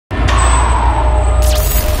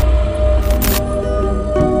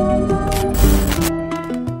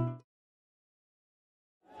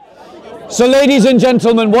So ladies and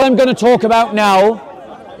gentlemen, what I'm going to talk about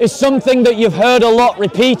now is something that you've heard a lot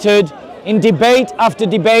repeated in debate after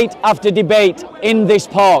debate after debate in this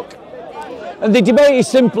park. And the debate is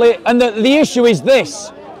simply, and the issue is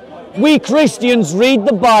this: we Christians read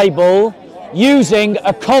the Bible using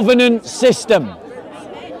a covenant system.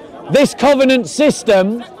 This covenant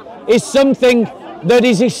system is something that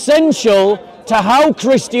is essential to how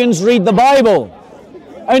Christians read the Bible.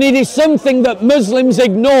 And it is something that Muslims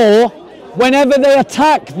ignore whenever they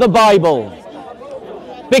attack the Bible,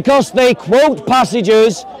 because they quote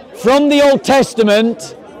passages from the Old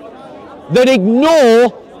Testament that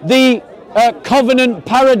ignore the covenant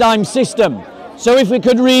paradigm system. So if we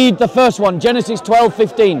could read the first one, Genesis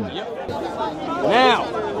 12:15. Now,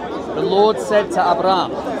 the Lord said to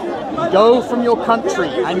Abraham, "Go from your country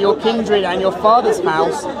and your kindred and your father's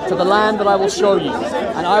house to the land that I will show you,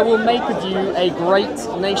 and I will make of you a great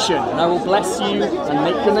nation, and I will bless you and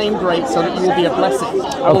make your name great so that you will be a blessing.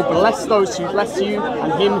 I will bless those who bless you,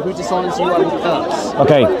 and him who dishonors you I will curse."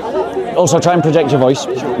 Okay, also try and project your voice.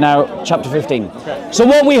 Now, chapter 15. Okay. So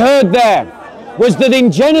what we heard there was that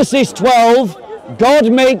in Genesis 12,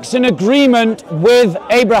 God makes an agreement with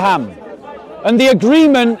Abraham. And the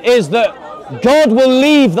agreement is that God will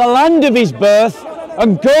leave the land of his birth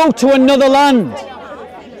and go to another land.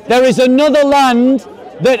 There is another land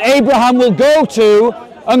that Abraham will go to,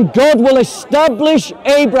 and God will establish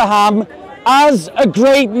Abraham as a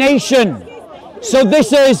great nation. So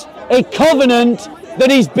this is a covenant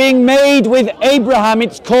that is being made with Abraham.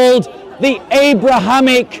 It's called the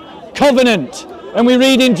Abrahamic covenant. And we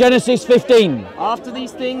read in Genesis 15. After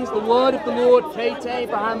these things, the word of the Lord came to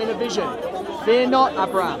Abraham in a vision. "Fear not,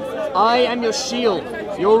 Abraham, I am your shield.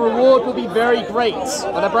 Your reward will be very great."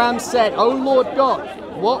 But Abraham said, "O Lord God,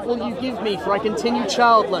 what will you give me? For I continue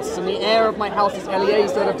childless, and the heir of my house is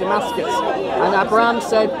Eliezer of Damascus." And Abraham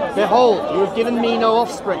said, "Behold, you have given me no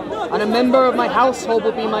offspring, and a member of my household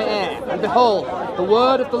will be my heir." And behold, the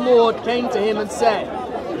word of the Lord came to him and said,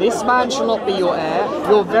 "This man shall not be your heir,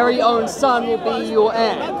 your very own son will be your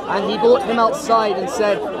heir." And he brought him outside and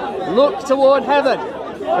said, "Look toward heaven,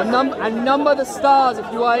 and number the stars if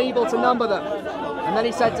you are able to number them." And then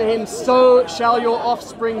he said to him, "So shall your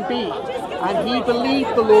offspring be." And he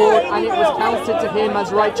believed the Lord, and it was counted to him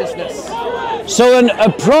as righteousness. So a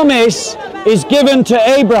promise is given to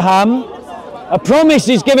Abraham. A promise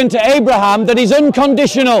is given to Abraham that is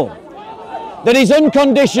unconditional. That is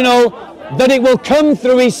unconditional, that it will come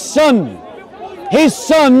through his son. His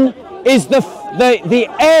son is the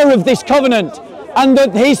heir of this covenant, and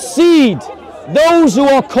that his seed, those who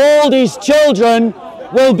are called his children,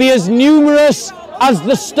 will be as numerous as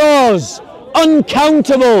the stars.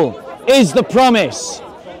 Uncountable is the promise.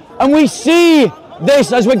 And we see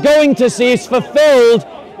this, as we're going to see, is fulfilled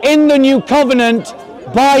in the new covenant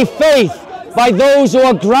by faith, by those who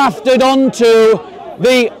are grafted onto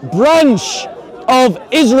the branch of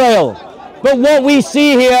Israel. But what we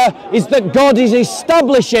see here is that God is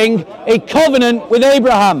establishing a covenant with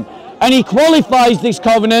Abraham, and he qualifies this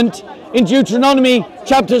covenant in Deuteronomy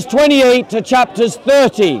chapters 28 to chapters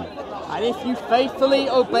 30. "And if you faithfully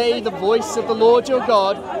obey the voice of the Lord your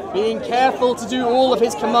God, being careful to do all of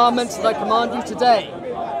his commandments that I command you today,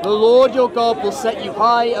 the Lord your God will set you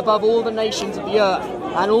high above all the nations of the earth,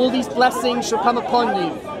 and all these blessings shall come upon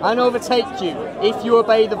you and overtake you if you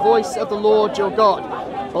obey the voice of the Lord your God.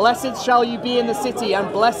 Blessed shall you be in the city,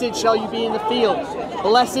 and blessed shall you be in the field.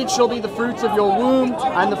 Blessed shall be the fruit of your womb,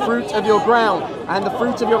 and the fruit of your ground, and the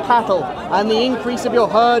fruit of your cattle, and the increase of your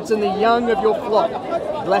herds, and the young of your flock.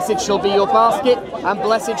 Blessed shall be your basket, and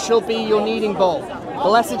blessed shall be your kneading bowl.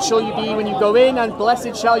 Blessed shall you be when you go in, and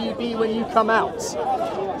blessed shall you be when you come out."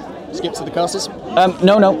 Skip to the curses.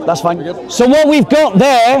 No, that's fine. So what we've got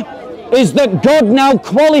there is that God now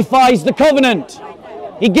qualifies the covenant.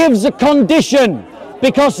 He gives a condition,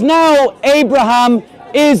 because now Abraham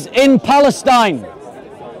is in Palestine.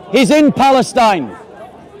 He's in Palestine.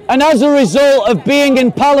 And as a result of being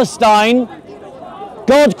in Palestine,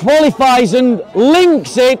 God qualifies and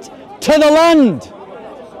links it to the land.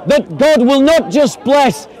 That God will not just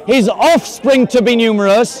bless his offspring to be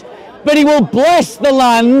numerous, but he will bless the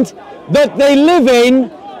land that they live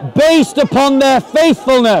in based upon their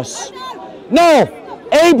faithfulness. Now,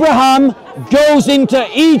 Abraham goes into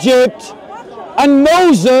Egypt, and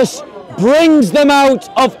Moses brings them out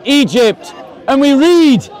of Egypt. And we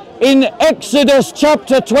read in Exodus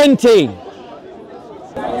chapter 20.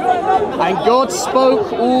 "And God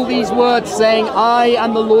spoke all these words, saying, I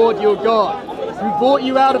am the Lord your God, who brought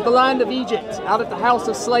you out of the land of Egypt, out of the house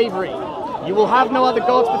of slavery. You will have no other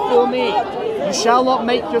gods before me. You shall not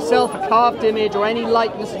make yourself a carved image or any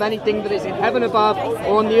likeness of anything that is in heaven above,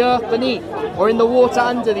 or on the earth beneath, or in the water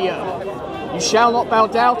under the earth. You shall not bow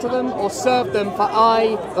down to them or serve them, for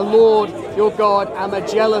I, the Lord your God, am a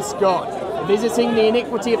jealous God, visiting the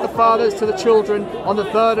iniquity of the fathers to the children on the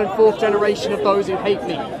third and fourth generation of those who hate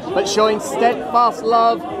me, but showing steadfast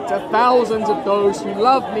love to thousands of those who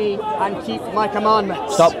love me and keep my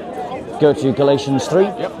commandments. Stop. Go to Galatians 3.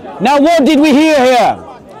 Yep. Now what did we hear here?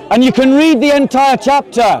 And you can read the entire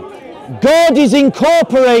chapter. God is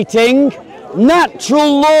incorporating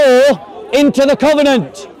natural law into the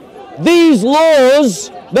covenant. These laws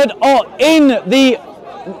that are in the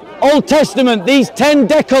Old Testament, these 10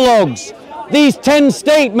 decalogues, these 10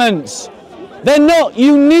 statements, they're not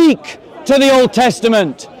unique to the Old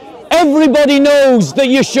Testament. Everybody knows that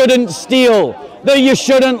you shouldn't steal, that you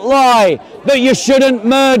shouldn't lie, that you shouldn't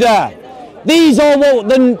murder. These are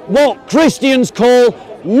what Christians call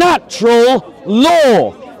natural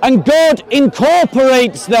law, and God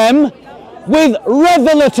incorporates them with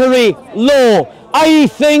revelatory law, i.e.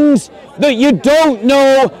 things that you don't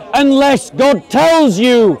know unless God tells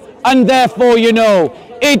you, and therefore you know.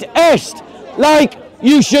 Id est, like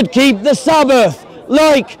you should keep the Sabbath,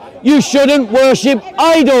 like you shouldn't worship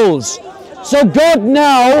idols. So God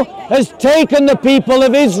now has taken the people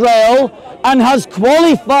of Israel and has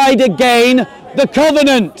qualified again the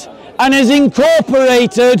covenant, and has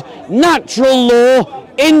incorporated natural law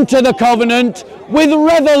into the covenant with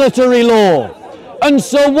revelatory law. And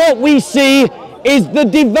so what we see is the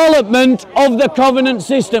development of the covenant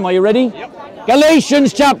system. Are you ready? Yep.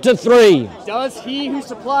 Galatians chapter 3. Does he who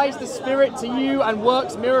supplies the Spirit to you and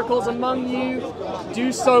works miracles among you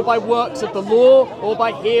do so by works of the law or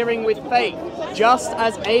by hearing with faith, just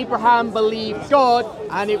as Abraham believed God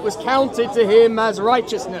and it was counted to him as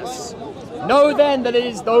righteousness? Know then that it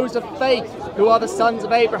is those of faith who are the sons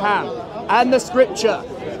of Abraham, and the Scripture,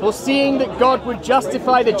 foreseeing that God would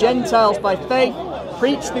justify the Gentiles by faith,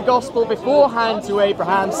 preached the gospel beforehand to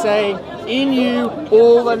Abraham, saying, in you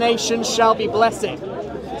all the nations shall be blessed.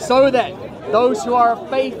 So then, those who are of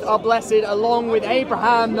faith are blessed along with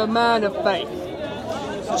Abraham, the man of faith.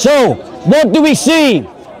 So, what do we see?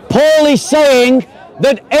 Paul is saying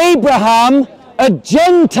that Abraham, a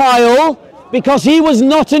Gentile, because he was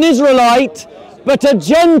not an Israelite, but a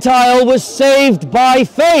Gentile, was saved by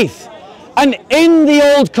faith. And in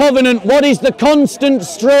the Old Covenant, what is the constant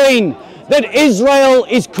strain that Israel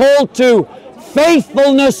is called to?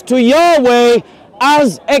 Faithfulness to Yahweh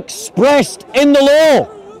as expressed in the law.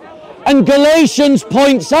 And Galatians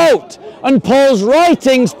points out, and Paul's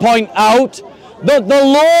writings point out, that the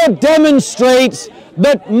law demonstrates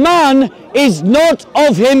that man is not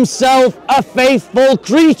of himself a faithful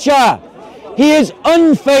creature. He is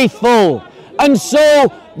unfaithful. And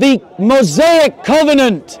so the Mosaic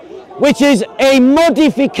covenant, which is a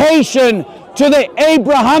modification to the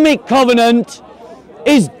Abrahamic covenant,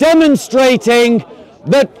 is demonstrating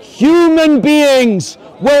that human beings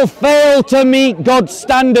will fail to meet God's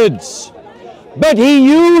standards. But he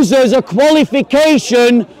uses a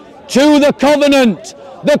qualification to the covenant.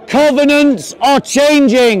 The covenants are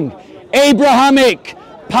changing. Abrahamic,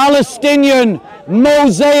 Palestinian,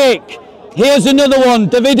 Mosaic. Here's another one,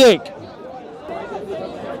 Davidic.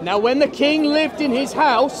 Now when the king lived in his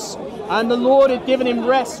house, and the Lord had given him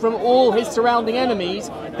rest from all his surrounding enemies,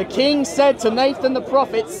 the king said to Nathan the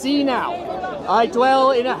prophet, see now, I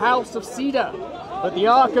dwell in a house of cedar, but the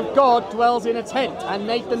ark of God dwells in a tent. And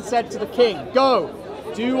Nathan said to the king, go,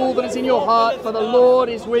 do all that is in your heart, for the Lord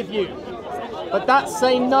is with you. But that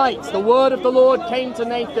same night the word of the Lord came to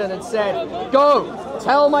Nathan and said, go,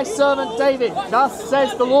 tell my servant David, thus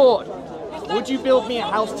says the Lord, would you build me a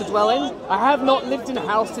house to dwell in? I have not lived in a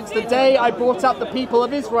house since the day I brought up the people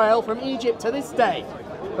of Israel from Egypt to this day,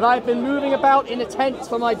 but I have been moving about in a tent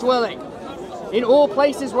for my dwelling. In all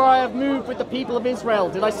places where I have moved with the people of Israel,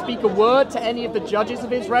 did I speak a word to any of the judges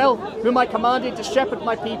of Israel, whom I commanded to shepherd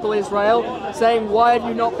my people Israel, saying, why have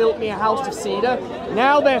you not built me a house of cedar?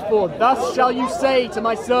 Now therefore, thus shall you say to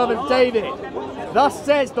my servant David, thus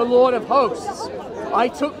says the Lord of hosts, I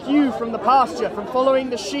took you from the pasture, from following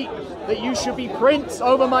the sheep, that you should be prince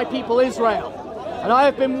over my people Israel. And I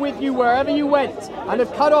have been with you wherever you went, and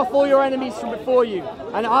have cut off all your enemies from before you.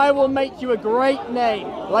 And I will make you a great name,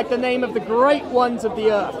 like the name of the great ones of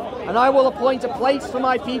the earth. And I will appoint a place for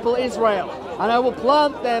my people Israel. And I will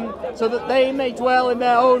plant them so that they may dwell in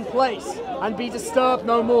their own place, and be disturbed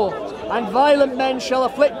no more. And violent men shall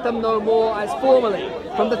afflict them no more as formerly,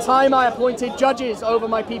 from the time I appointed judges over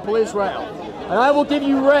my people Israel. And I will give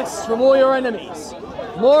you rest from all your enemies.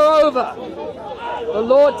 Moreover, the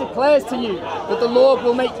Lord declares to you that the Lord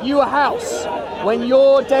will make you a house, when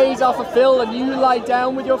your days are fulfilled and you lie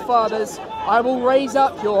down with your fathers, I will raise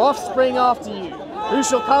up your offspring after you, who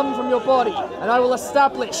shall come from your body, and I will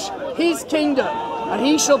establish his kingdom, and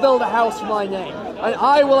he shall build a house for my name, and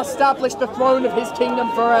I will establish the throne of his kingdom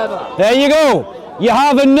forever. There you go. You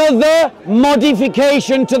have another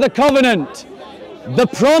modification to the covenant. The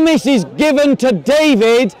promise is given to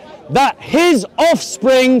David that his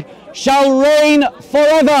offspring shall reign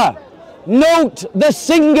forever. Note the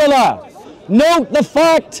singular. Note the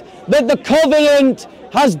fact that the covenant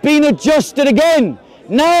has been adjusted again.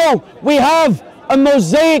 Now we have a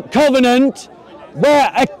Mosaic covenant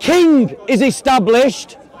where a king is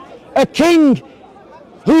established, a king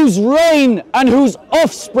whose reign and whose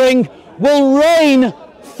offspring will reign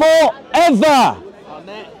forever.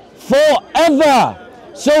 Amen. Forever.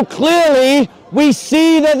 So clearly we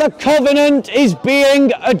see that the covenant is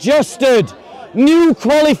being adjusted. New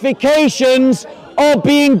qualifications are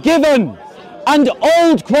being given, and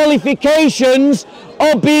old qualifications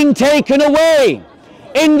are being taken away.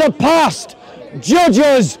 In the past,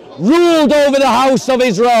 judges ruled over the house of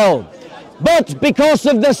Israel, but because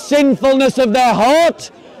of the sinfulness of their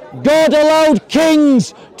heart, God allowed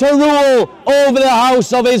kings to rule over the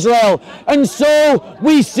house of Israel. And so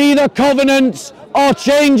we see the covenants are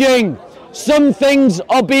changing. Some things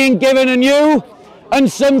are being given anew,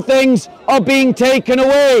 and some things are being taken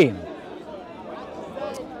away.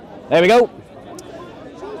 There we go.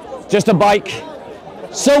 Just a bike.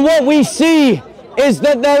 So what we see is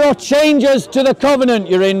that there are changes to the covenant.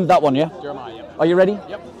 You're in that one, yeah? Jeremiah, yep. Are you ready?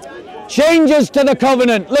 Yep. Changes to the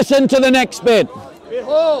covenant. Listen to the next bit.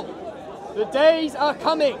 Behold, the days are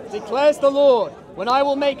coming, declares the Lord, when I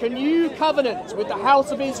will make a new covenant with the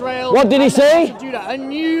house of Israel. What did he and the say? house of Judah. A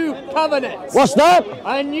new covenant. What's that?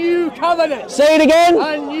 A new covenant. Say it again.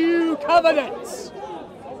 A new covenant.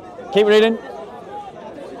 Keep reading.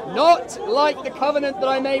 Not like the covenant that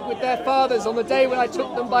I made with their fathers on the day when I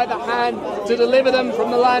took them by the hand to deliver them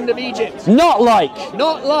from the land of Egypt. Not like.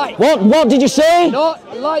 Not like. What did you say?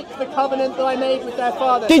 Not like the covenant that I made with their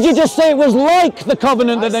fathers. Did you just say it was like the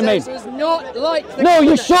covenant that they made? It was not like the No,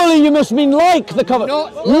 covenant. surely you must mean like the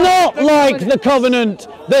covenant. Not like the covenant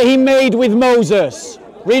that he made with Moses.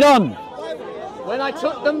 Read on. When I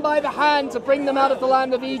took them by the hand to bring them out of the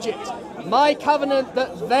land of Egypt, my covenant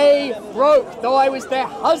that they broke, though I was their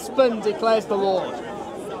husband, declares the Lord.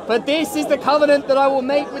 But this is the covenant that I will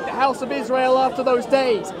make with the house of Israel after those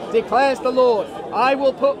days, declares the Lord. I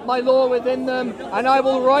will put my law within them, and I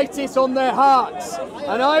will write it on their hearts,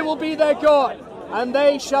 and I will be their God, and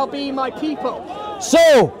they shall be my people.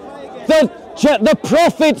 So, the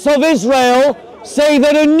prophets of Israel say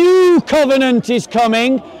that a new covenant is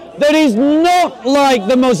coming that is not like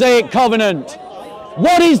the Mosaic covenant.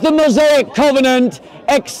 What is the Mosaic covenant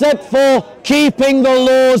except for keeping the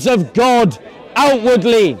laws of God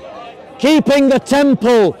outwardly? Keeping the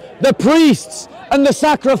temple, the priests, and the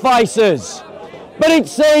sacrifices. But it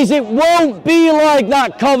says it won't be like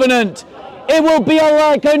that covenant. It will be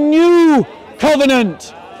like a new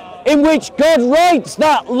covenant in which God writes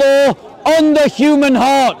that law on the human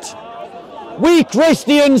heart. We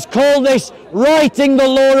Christians call this writing the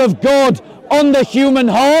law of God on the human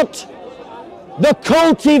heart. The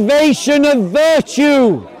cultivation of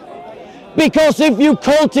virtue. Because if you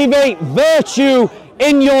cultivate virtue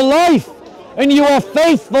in your life and you are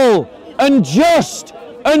faithful and just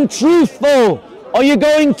and truthful, are you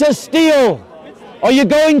going to steal? Are you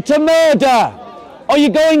going to murder? Are you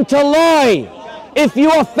going to lie? If you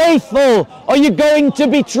are faithful, are you going to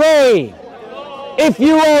betray? If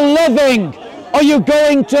you are loving, are you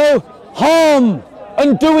going to harm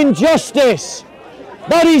and do injustice?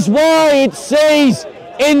 That is why it says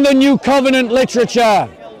in the New Covenant literature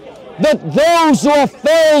that those who are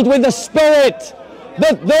filled with the Spirit,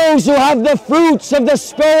 that those who have the fruits of the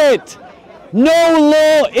Spirit, no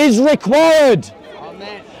law is required.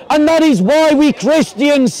 Amen. And that is why we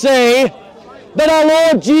Christians say that our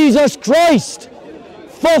Lord Jesus Christ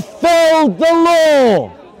fulfilled the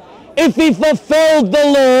law. If he fulfilled the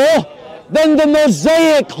law, then the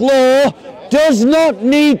Mosaic law does not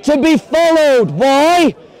need to be followed.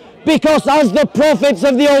 Why? Because as the prophets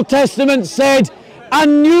of the Old Testament said, a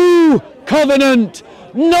new covenant,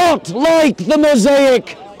 not like the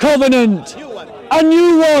Mosaic covenant, a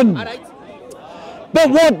new one. But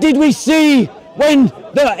what did we see when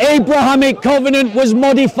the Abrahamic covenant was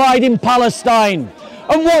modified in Palestine?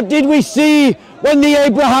 And what did we see when the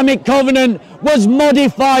Abrahamic covenant was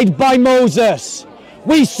modified by Moses?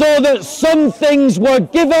 We saw that some things were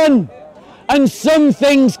given and some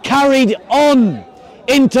things carried on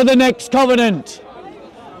into the next covenant.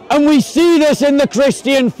 And we see this in the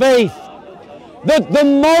Christian faith, that the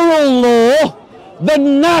moral law the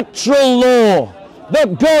natural law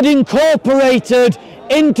that God incorporated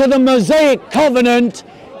into the Mosaic covenant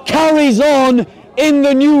carries on in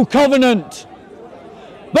the new covenant.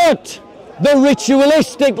 But the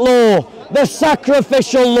ritualistic law, the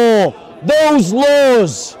sacrificial law, those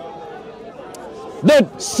laws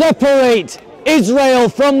that separate Israel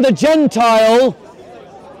from the Gentile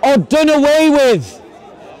are done away with.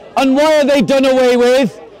 And why are they done away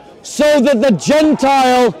with? So that the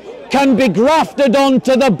Gentile can be grafted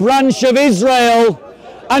onto the branch of Israel,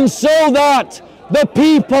 and so that the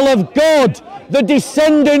people of God, the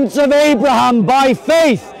descendants of Abraham by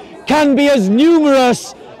faith, can be as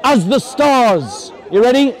numerous as the stars. You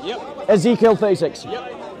ready? Yep. Ezekiel 36.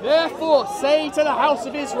 Yep. Therefore say to the house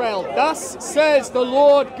of Israel, thus says the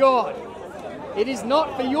Lord God, it is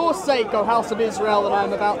not for your sake, O house of Israel, that I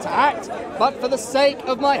am about to act, but for the sake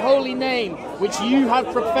of my holy name, which you have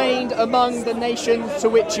profaned among the nations to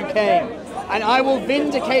which you came. And I will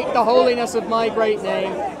vindicate the holiness of my great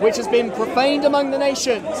name, which has been profaned among the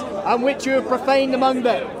nations, and which you have profaned among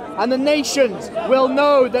them. And the nations will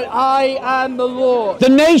know that I am the Lord. The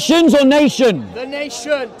nations or nation? The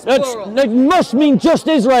nations, plural. It must mean just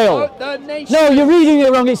Israel. No, the nations. No, you're reading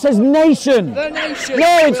it wrong. It says nation. The nations.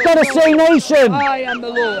 No, it's got to say nation. I am the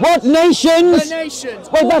Lord. What nations? The nations.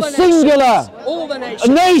 Well, that's singular. All the nations.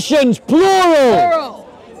 Nations, plural.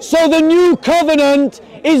 Plural. So the new covenant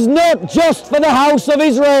is not just for the house of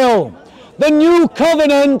Israel. The new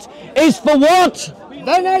covenant is for what?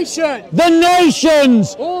 The nation. The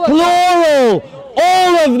nations, All of plural,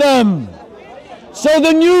 all of them. So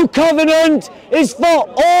the new covenant is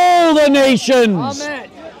for all the nations. Amen.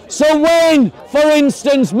 So when, for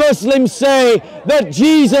instance, Muslims say that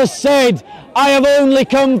Jesus said, I have only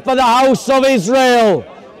come for the house of Israel,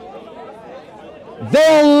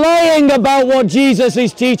 they're lying about what Jesus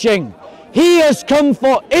is teaching. He has come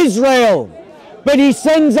for Israel, but he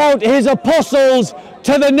sends out his apostles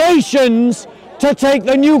to the nations to take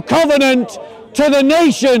the new covenant to the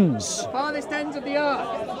nations. Farthest ends of the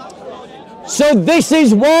earth. So this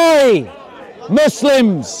is why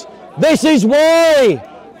Muslims, this is why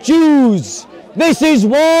Jews, this is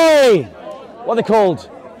why, what are they called?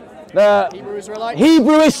 The Hebrew Israelites.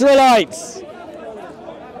 Hebrew Israelites.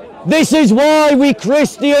 This is why we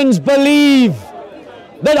Christians believe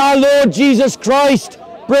that our Lord Jesus Christ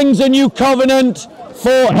brings a new covenant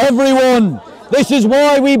for everyone. This is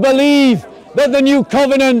why we believe that the new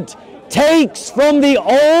covenant takes from the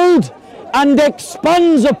old and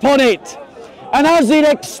expands upon it. And as it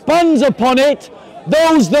expands upon it,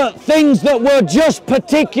 those things that were just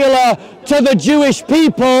particular to the Jewish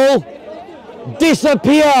people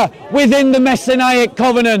disappear within the Messianic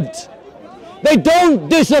covenant. They don't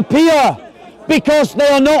disappear because they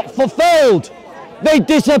are not fulfilled. They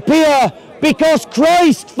disappear because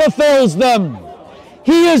Christ fulfills them.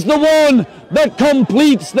 He is the one that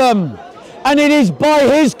completes them. And it is by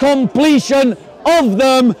his completion of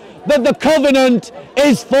them that the covenant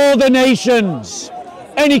is for the nations.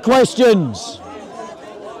 Any questions?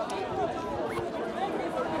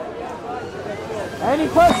 Any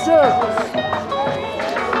questions?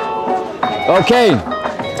 Okay.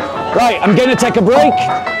 Right, I'm going to take a break.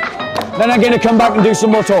 Then I'm going to come back and do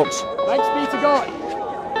some more talks.